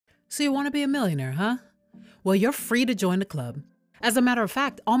So you want to be a millionaire, huh? Well, you're free to join the club. As a matter of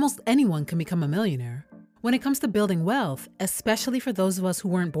fact, almost anyone can become a millionaire. When it comes to building wealth, especially for those of us who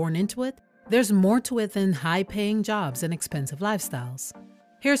weren't born into it, there's more to it than high-paying jobs and expensive lifestyles.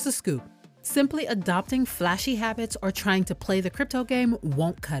 Here's the scoop. Simply adopting flashy habits or trying to play the crypto game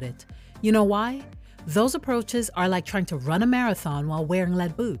won't cut it. You know why? Those approaches are like trying to run a marathon while wearing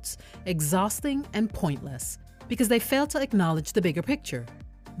lead boots, exhausting and pointless, because they fail to acknowledge the bigger picture.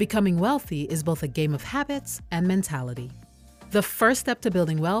 Becoming wealthy is both a game of habits and mentality. The first step to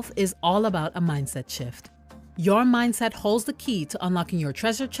building wealth is all about a mindset shift. Your mindset holds the key to unlocking your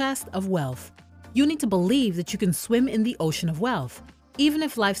treasure chest of wealth. You need to believe that you can swim in the ocean of wealth, even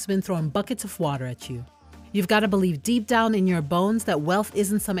if life's been throwing buckets of water at you. You've got to believe deep down in your bones that wealth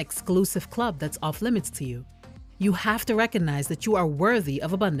isn't some exclusive club that's off limits to you. You have to recognize that you are worthy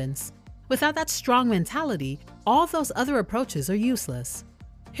of abundance. Without that strong mentality, all those other approaches are useless.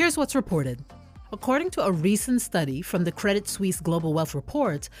 Here's what's reported. According to a recent study from the Credit Suisse Global Wealth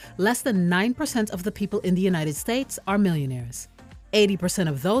Report, less than 9% of the people in the United States are millionaires. 80%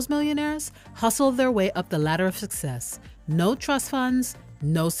 of those millionaires hustle their way up the ladder of success. No trust funds,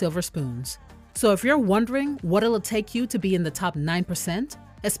 no silver spoons. So if you're wondering what it'll take you to be in the top 9%,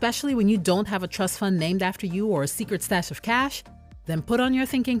 especially when you don't have a trust fund named after you or a secret stash of cash, then put on your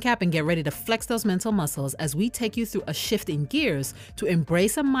thinking cap and get ready to flex those mental muscles as we take you through a shift in gears to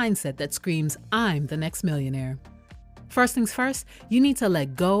embrace a mindset that screams, "I'm the next millionaire." First things first, you need to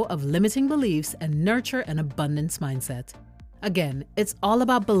let go of limiting beliefs and nurture an abundance mindset. Again, it's all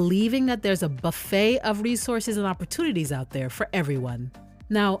about believing that there's a buffet of resources and opportunities out there for everyone.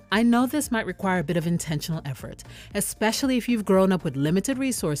 Now, I know this might require a bit of intentional effort, especially if you've grown up with limited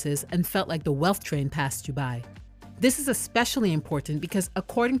resources and felt like the wealth train passed you by. This is especially important because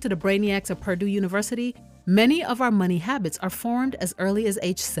according to the brainiacs at Purdue University, many of our money habits are formed as early as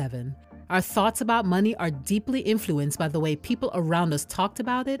age 7. Our thoughts about money are deeply influenced by the way people around us talked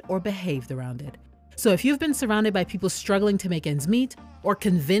about it or behaved around it. So if you've been surrounded by people struggling to make ends meet or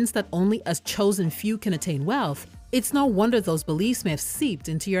convinced that only a chosen few can attain wealth, it's no wonder those beliefs may have seeped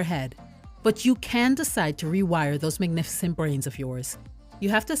into your head. But you can decide to rewire those magnificent brains of yours. You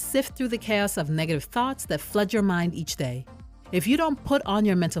have to sift through the chaos of negative thoughts that flood your mind each day. If you don't put on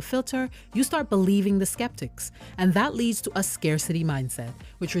your mental filter, you start believing the skeptics, and that leads to a scarcity mindset,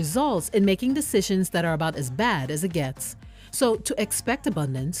 which results in making decisions that are about as bad as it gets. So to expect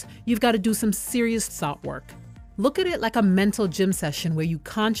abundance, you've got to do some serious thought work. Look at it like a mental gym session where you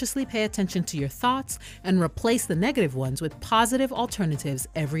consciously pay attention to your thoughts and replace the negative ones with positive alternatives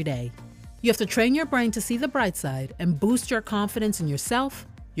every day. You have to train your brain to see the bright side and boost your confidence in yourself,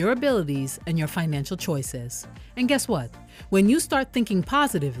 your abilities, and your financial choices. And guess what? When you start thinking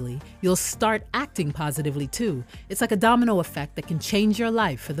positively, you'll start acting positively too. It's like a domino effect that can change your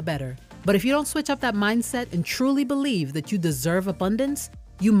life for the better. But if you don't switch up that mindset and truly believe that you deserve abundance,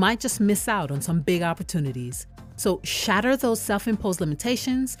 you might just miss out on some big opportunities. So shatter those self-imposed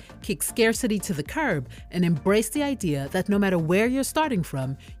limitations, kick scarcity to the curb, and embrace the idea that no matter where you're starting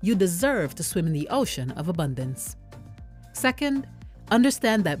from, you deserve to swim in the ocean of abundance. Second,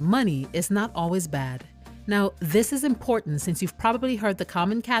 understand that money is not always bad. Now, this is important since you've probably heard the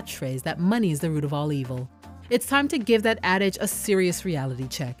common catchphrase that money is the root of all evil. It's time to give that adage a serious reality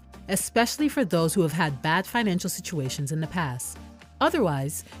check, especially for those who have had bad financial situations in the past.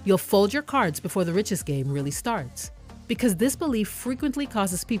 Otherwise, you'll fold your cards before the riches game really starts, because this belief frequently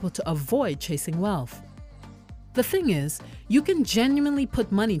causes people to avoid chasing wealth. The thing is, you can genuinely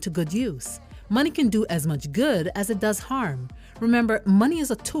put money to good use. Money can do as much good as it does harm. Remember, money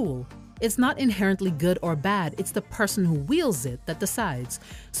is a tool. It's not inherently good or bad, it's the person who wields it that decides.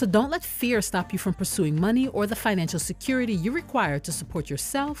 So don't let fear stop you from pursuing money or the financial security you require to support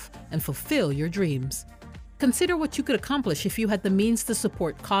yourself and fulfill your dreams. Consider what you could accomplish if you had the means to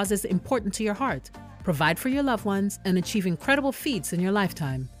support causes important to your heart, provide for your loved ones, and achieve incredible feats in your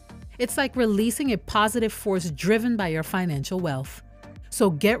lifetime. It's like releasing a positive force driven by your financial wealth. So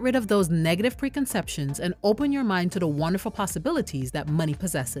get rid of those negative preconceptions and open your mind to the wonderful possibilities that money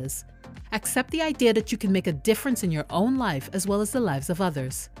possesses. Accept the idea that you can make a difference in your own life as well as the lives of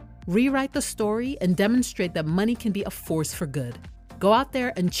others. Rewrite the story and demonstrate that money can be a force for good. Go out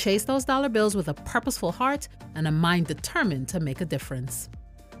there and chase those dollar bills with a purposeful heart and a mind determined to make a difference.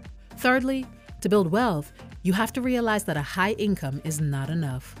 Thirdly, to build wealth, you have to realize that a high income is not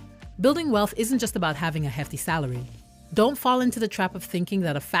enough. Building wealth isn't just about having a hefty salary. Don't fall into the trap of thinking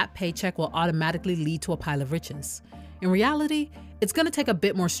that a fat paycheck will automatically lead to a pile of riches. In reality, it's going to take a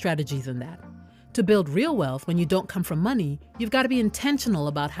bit more strategy than that. To build real wealth when you don't come from money, you've got to be intentional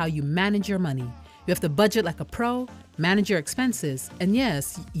about how you manage your money. You have to budget like a pro, manage your expenses, and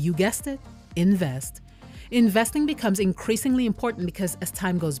yes, you guessed it, invest. Investing becomes increasingly important because as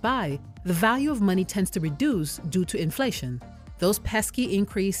time goes by, the value of money tends to reduce due to inflation, those pesky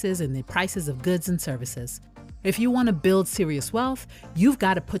increases in the prices of goods and services. If you want to build serious wealth, you've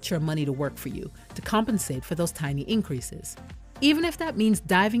got to put your money to work for you to compensate for those tiny increases. Even if that means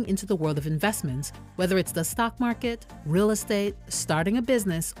diving into the world of investments, whether it's the stock market, real estate, starting a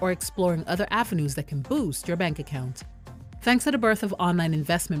business, or exploring other avenues that can boost your bank account. Thanks to the birth of online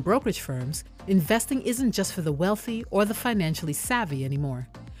investment brokerage firms, investing isn't just for the wealthy or the financially savvy anymore.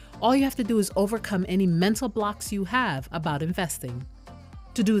 All you have to do is overcome any mental blocks you have about investing.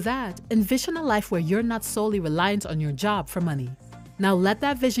 To do that, envision a life where you're not solely reliant on your job for money. Now let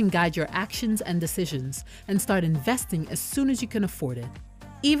that vision guide your actions and decisions, and start investing as soon as you can afford it,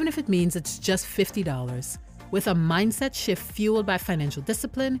 even if it means it's just $50. With a mindset shift fueled by financial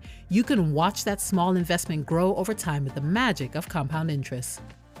discipline, you can watch that small investment grow over time with the magic of compound interest.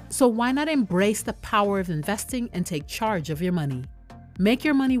 So why not embrace the power of investing and take charge of your money? Make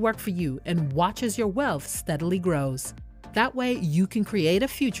your money work for you and watch as your wealth steadily grows. That way, you can create a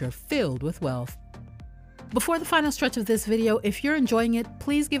future filled with wealth. Before the final stretch of this video, if you're enjoying it,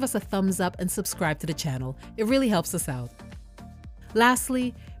 please give us a thumbs up and subscribe to the channel. It really helps us out.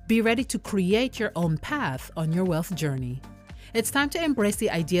 Lastly, be ready to create your own path on your wealth journey. It's time to embrace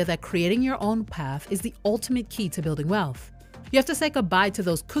the idea that creating your own path is the ultimate key to building wealth. You have to say goodbye to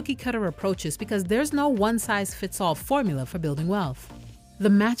those cookie-cutter approaches because there's no one-size-fits-all formula for building wealth. The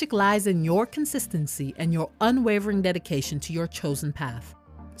magic lies in your consistency and your unwavering dedication to your chosen path.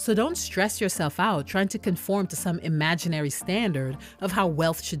 So don't stress yourself out trying to conform to some imaginary standard of how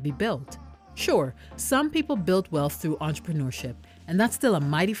wealth should be built. Sure, some people build wealth through entrepreneurship, and that's still a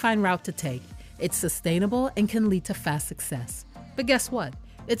mighty fine route to take. It's sustainable and can lead to fast success. But guess what?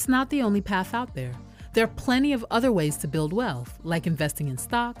 It's not the only path out there. There are plenty of other ways to build wealth, like investing in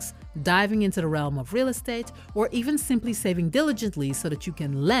stocks, diving into the realm of real estate, or even simply saving diligently so that you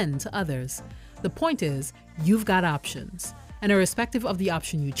can lend to others. The point is, you've got options. And irrespective of the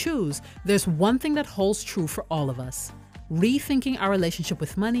option you choose, there's one thing that holds true for all of us. Rethinking our relationship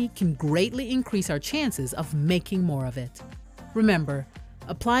with money can greatly increase our chances of making more of it. Remember,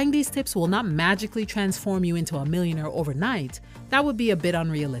 applying these tips will not magically transform you into a millionaire overnight. That would be a bit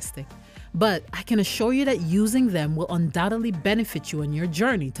unrealistic. But I can assure you that using them will undoubtedly benefit you on your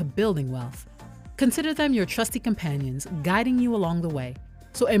journey to building wealth. Consider them your trusty companions, guiding you along the way.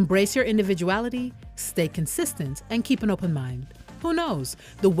 So embrace your individuality, stay consistent, and keep an open mind. Who knows?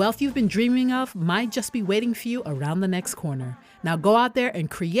 The wealth you've been dreaming of might just be waiting for you around the next corner. Now go out there and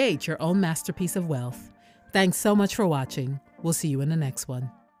create your own masterpiece of wealth. Thanks so much for watching. We'll see you in the next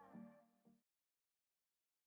one.